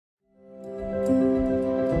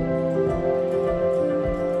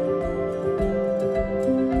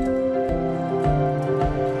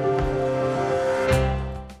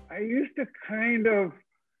kind of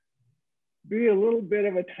be a little bit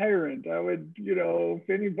of a tyrant. I would, if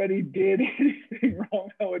anybody did anything wrong,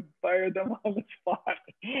 I would fire them on the spot.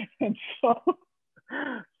 And so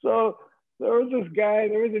there was this guy,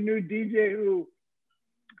 there was a new DJ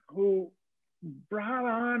who brought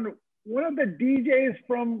on one of the DJs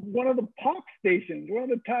from one of the pop stations, one of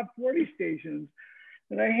the top 40 stations.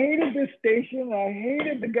 And I hated this station. I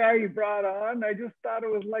hated the guy he brought on. I just thought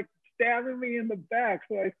it was like stabbing me in the back.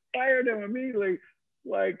 So I fired him immediately,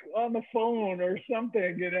 like on the phone or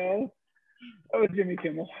something, That was Jimmy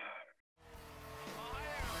Kimmel.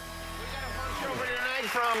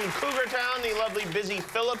 From Cougar Town, the lovely Busy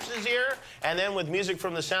Phillips is here. And then with music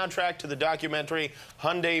from the soundtrack to the documentary,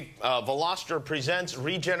 Hyundai Veloster presents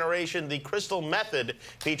Regeneration, the Crystal Method,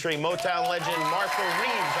 featuring Motown legend Marshall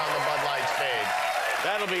Reeves on the Bud Light stage.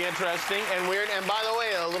 That'll be interesting and weird. And by the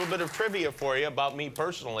way, a little bit of trivia for you about me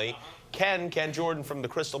personally. Ken Jordan from the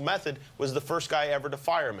Crystal Method was the first guy ever to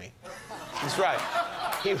fire me. That's right.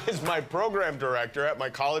 He was my program director at my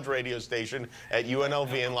college radio station at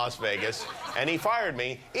UNLV in Las Vegas, and he fired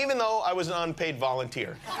me, even though I was an unpaid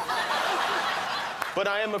volunteer. But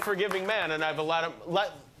I am a forgiving man, and I have a lot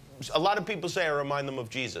of people say I remind them of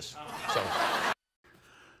Jesus.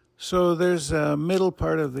 So there's a middle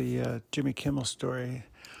part of the Jimmy Kimmel story.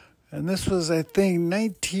 And this was, I think,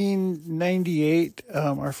 1998.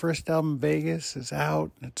 Our first album, Vegas, is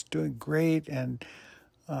out. It's doing great. And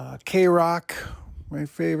K-Rock, my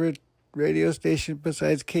favorite radio station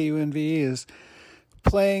besides KUNV, is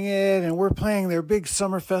playing it. And we're playing their big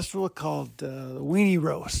summer festival called the Weenie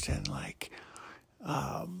Roast. And,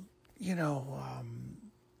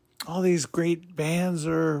 all these great bands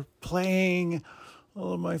are playing,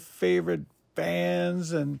 all of my favorite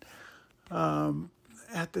bands. And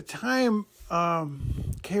at the time,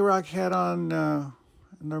 K-Rock had on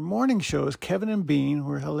in their morning shows, Kevin and Bean, who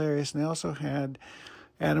were hilarious, and they also had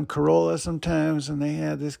Adam Carolla sometimes, and they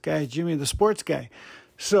had this guy, Jimmy, the sports guy.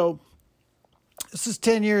 So this is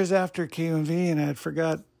 10 years after KUNV, and I had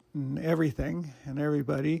forgotten everything and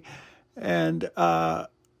everybody. And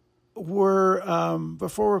before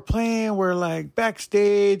we're playing, we're like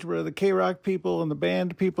backstage where the K-Rock people and the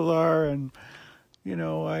band people are, and,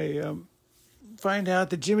 I find out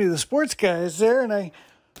that Jimmy the sports guy is there, and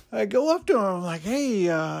I go up to him. I'm like, "Hey,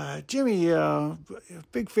 Jimmy,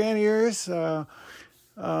 big fan of yours. My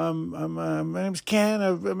name's Ken.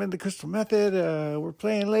 I'm in the Crystal Method. We're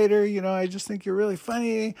playing later. I just think you're really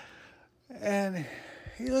funny." And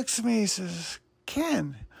he looks at me. He says,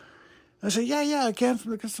 "Ken." I said, "Yeah, Ken from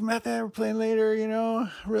the Crystal Method. We're playing later. I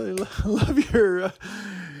really love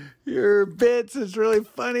your bits. It's really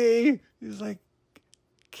funny." He's like,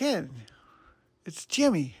 "Ken, it's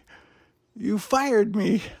Jimmy. You fired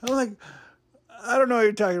me." I'm like, "I don't know what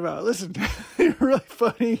you're talking about. Listen, you're really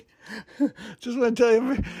funny. Just want to tell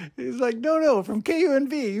you." He's like, no, from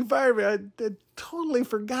KUNV. You fired me. I totally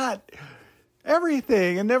forgot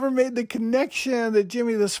everything and never made the connection that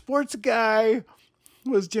Jimmy the sports guy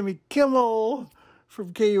was Jimmy Kimmel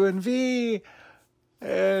from KUNV.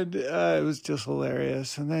 And it was just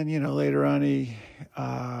hilarious. And then, later on he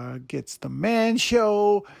gets the Man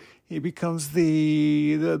Show. He becomes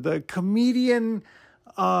the comedian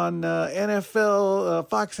on NFL,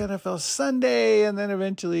 Fox NFL Sunday, and then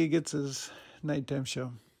eventually he gets his nighttime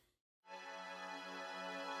show.